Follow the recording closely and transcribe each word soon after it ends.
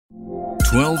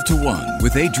12 to 1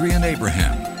 with Adrian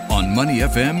Abraham on Money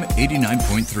FM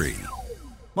 89.3.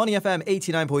 Money FM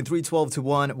 89.3, 12 to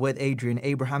 1 with Adrian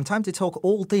Abraham. Time to talk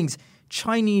all things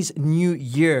Chinese New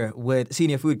Year with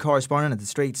senior food correspondent at the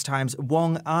Straits Times,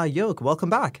 Wong Ah-Yoke. Welcome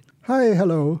back. Hi,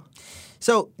 hello.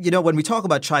 So, when we talk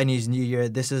about Chinese New Year,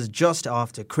 this is just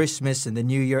after Christmas and the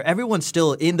New Year. Everyone's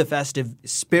still in the festive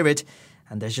spirit,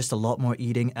 and there's just a lot more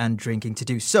eating and drinking to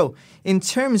do. So, in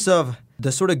terms of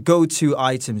the sort of go-to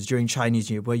items during Chinese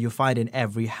New Year where you find in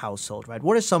every household, right?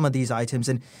 What are some of these items,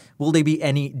 and will they be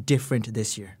any different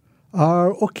this year?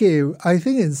 Okay, I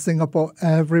think in Singapore,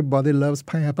 everybody loves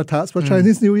pineapple tarts for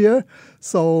Chinese New Year.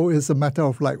 So it's a matter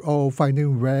of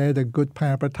finding where the good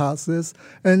pineapple tarts is.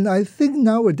 And I think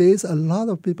nowadays, a lot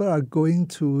of people are going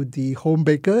to the home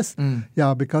bakers.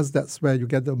 Yeah, because that's where you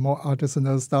get the more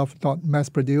artisanal stuff, not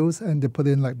mass-produced, and they put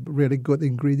in really good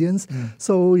ingredients.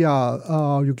 So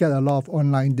you get a lot of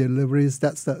online deliveries.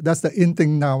 That's the in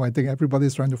thing now. I think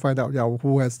everybody's trying to find out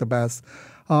who has the best.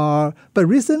 But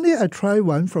recently I tried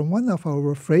one from one of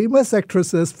our famous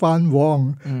actresses, Fan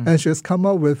Wong, and she has come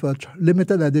up with a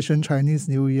limited edition Chinese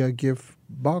New Year gift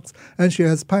box, and she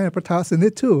has pineapple tarts in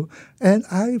it too. And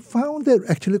I found it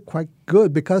actually quite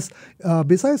good because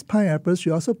besides pineapples,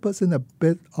 she also puts in a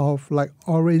bit of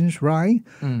orange rind.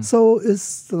 So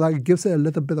it's gives it a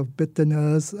little bit of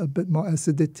bitterness, a bit more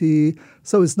acidity.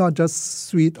 So it's not just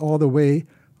sweet all the way.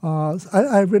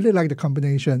 I really like the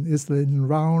combination. It's in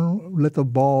round little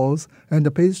balls, and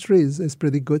the pastry is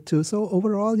pretty good too. So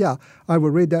overall, I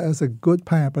would rate that as a good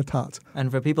pineapple tart. And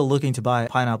for people looking to buy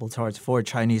pineapple tarts for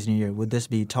Chinese New Year, would this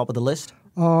be top of the list?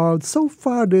 So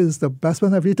far, this is the best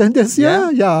one I've eaten this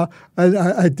year. Yeah.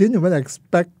 I didn't even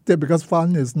expect it because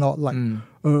Fan is not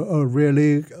a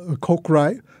really cook,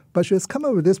 right? But she has come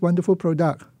up with this wonderful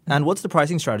product. And what's the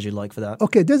pricing strategy like for that?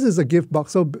 Okay, this is a gift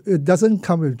box. So it doesn't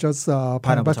come with just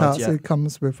pineapple tarts. Yeah. It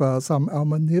comes with some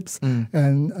almond nips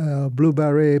and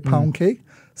blueberry pound cake.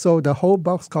 So the whole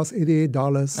box costs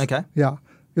 $88. Okay. Yeah.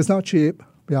 It's not cheap.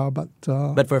 Yeah, but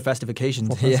for a festive occasion.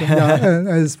 And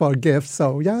it's for gifts.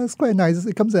 So it's quite nice.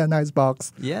 It comes in a nice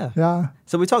box. Yeah.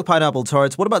 So we talked pineapple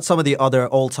tarts. What about some of the other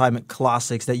all-time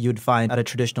classics that you'd find at a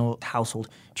traditional household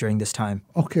during this time?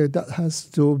 Okay, that has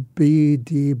to be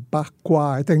the bak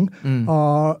kwa, I think.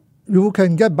 You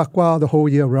can get bak kwa the whole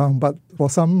year round, but for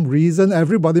some reason,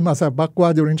 everybody must have bak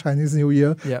kwa during Chinese New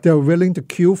Year. Yep. They're willing to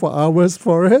queue for hours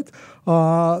for it.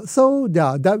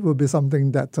 That will be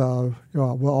something that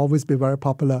will always be very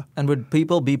popular. And would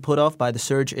people be put off by the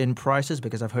surge in prices?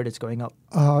 Because I've heard it's going up.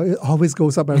 It always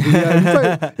goes up every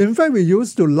year. In fact, we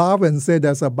used to laugh and say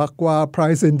there's a bak kwa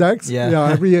price index.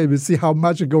 Every year we see how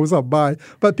much it goes up by.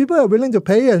 But people are willing to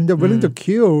pay and they're willing to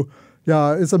queue.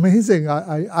 Yeah, it's amazing.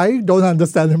 I don't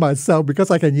understand it myself because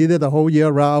I can eat it the whole year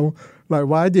round.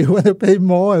 Why do you want to pay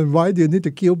more and why do you need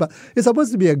to queue? But it's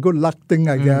supposed to be a good luck thing,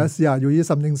 I guess. Yeah, you eat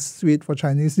something sweet for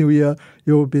Chinese New Year,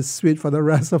 you will be sweet for the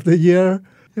rest of the year.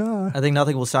 Yeah. I think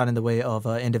nothing will stand in the way of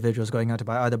individuals going out to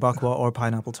buy either bak kwa or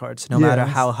pineapple tarts, no matter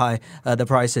how high the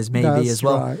prices may be as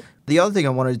well. Right. The other thing I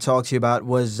wanted to talk to you about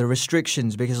was the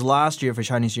restrictions, because last year for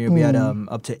Chinese New Year, we had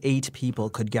up to 8 people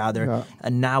could gather,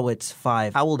 and now it's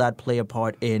 5. How will that play a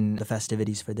part in the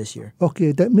festivities for this year?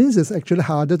 Okay, that means it's actually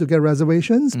harder to get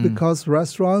reservations because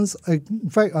restaurants, in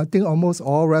fact, I think almost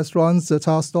all restaurants, the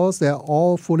tar stores, they're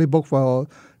all fully booked for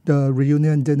the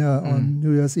reunion dinner on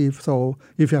New Year's Eve. So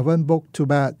if you haven't booked, too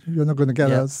bad. You're not going to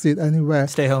get a seat anywhere.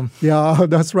 Stay home. Yeah,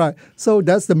 that's right. So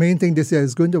that's the main thing this year.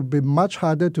 It's going to be much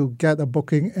harder to get a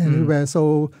booking anywhere.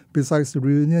 So besides the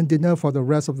reunion dinner for the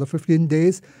rest of the 15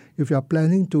 days, if you're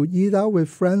planning to eat out with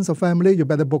friends or family, you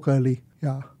better book early.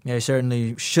 Yeah, you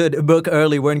certainly should book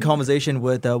early. We're in conversation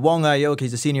with Wong Ah-Yoke.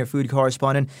 He's a senior food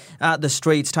correspondent at the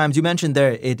Straits Times. You mentioned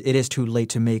there it is too late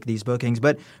to make these bookings.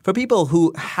 But for people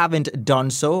who haven't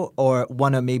done so or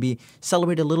want to maybe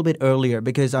celebrate a little bit earlier,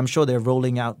 because I'm sure they're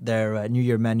rolling out their New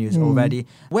Year menus already,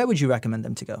 where would you recommend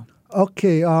them to go?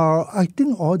 Okay, I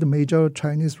think all the major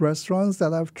Chinese restaurants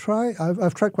that I've tried,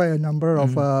 I've tried quite a number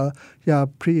of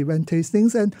pre-event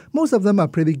tastings, and most of them are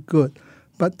pretty good.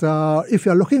 But if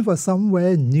you're looking for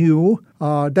somewhere new,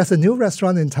 there's a new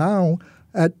restaurant in town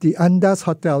at the Andaz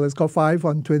Hotel. It's called 5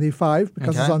 on 25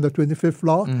 because it's on the 25th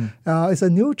floor. It's a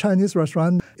new Chinese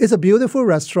restaurant. It's a beautiful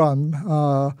restaurant.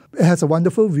 It has a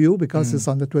wonderful view because it's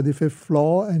on the 25th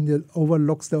floor and it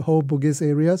overlooks the whole Bugis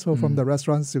area. So from the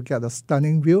restaurants, you get a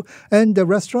stunning view. And the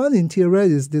restaurant interior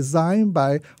is designed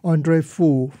by Andre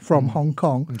Fu from Hong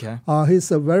Kong. Okay. He's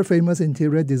a very famous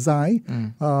interior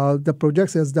design. The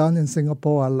projects he has done in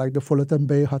Singapore are like the Fullerton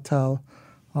Bay Hotel.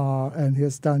 And he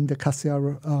has done the Cassia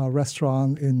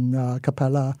restaurant in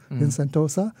Capella in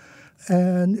Sentosa.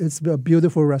 And it's a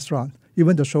beautiful restaurant.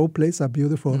 Even the showplates are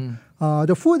beautiful.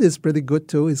 The food is pretty good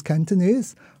too. It's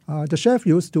Cantonese. The chef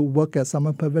used to work at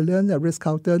Summer Pavilion at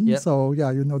Ritz-Carlton. Yep. So,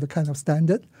 yeah, you know the kind of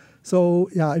standard. So,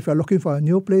 yeah, if you're looking for a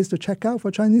new place to check out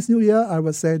for Chinese New Year, I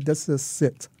would say this is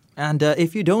it. And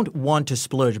if you don't want to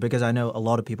splurge, because I know a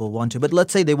lot of people want to, but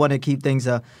let's say they want to keep things,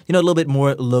 a little bit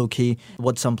more low-key,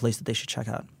 what's some place that they should check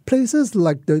out? Places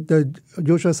like the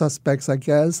usual suspects, I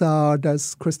guess.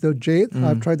 There's Crystal Jade.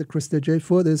 I've tried the Crystal Jade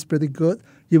food. It's pretty good,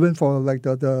 even for like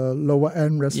the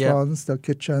lower-end restaurants, the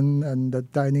kitchen and the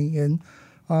dining in.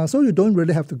 So you don't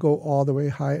really have to go all the way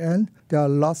high-end. There are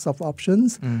lots of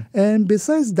options. And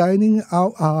besides dining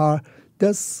out,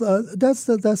 there's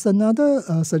another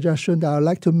suggestion that I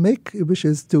like to make, which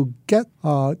is to get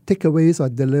takeaways or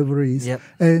deliveries. Yep.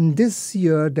 And this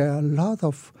year, there are a lot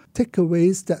of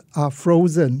takeaways that are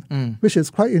frozen, which is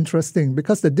quite interesting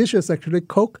because the dish is actually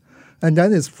cooked and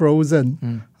then it's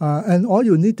frozen. And all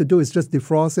you need to do is just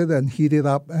defrost it and heat it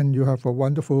up, and you have a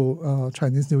wonderful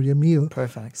Chinese New Year meal.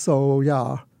 Perfect. So,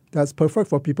 yeah. That's perfect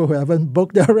for people who haven't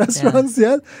booked their restaurants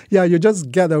yet. Yeah, you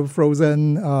just get a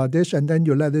frozen dish and then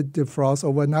you let it defrost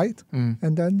overnight.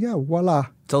 And then, voila.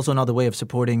 It's also another way of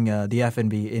supporting the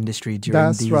F&B industry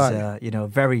during these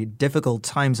very difficult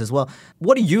times as well.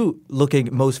 What are you looking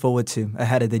most forward to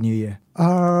ahead of the new year?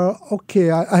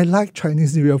 I like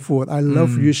Chinese New Year food. I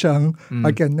love yu sheng.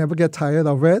 I can never get tired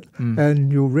of it.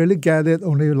 And you really get it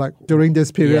only like during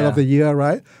this period of the year,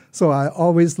 right? So I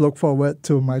always look forward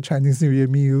to my Chinese New Year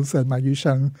meals and my yu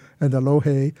sheng and the lo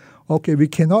hei. Okay, we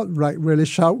cannot really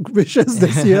shout wishes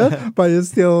this year, but it's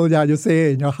still, you say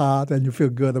it in your heart and you feel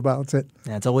good about it.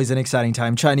 Yeah, it's always an exciting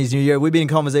time. Chinese New Year. We've been in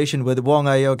conversation with Wong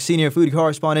Ayok, Senior Food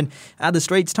Correspondent at The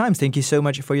Straits Times. Thank you so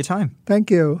much for your time. Thank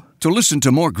you. To listen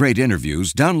to more great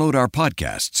interviews, download our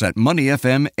podcasts at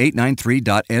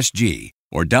moneyfm893.sg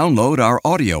or download our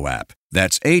audio app.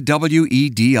 That's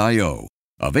AWEDIO.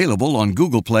 Available on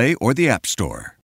Google Play or the App Store.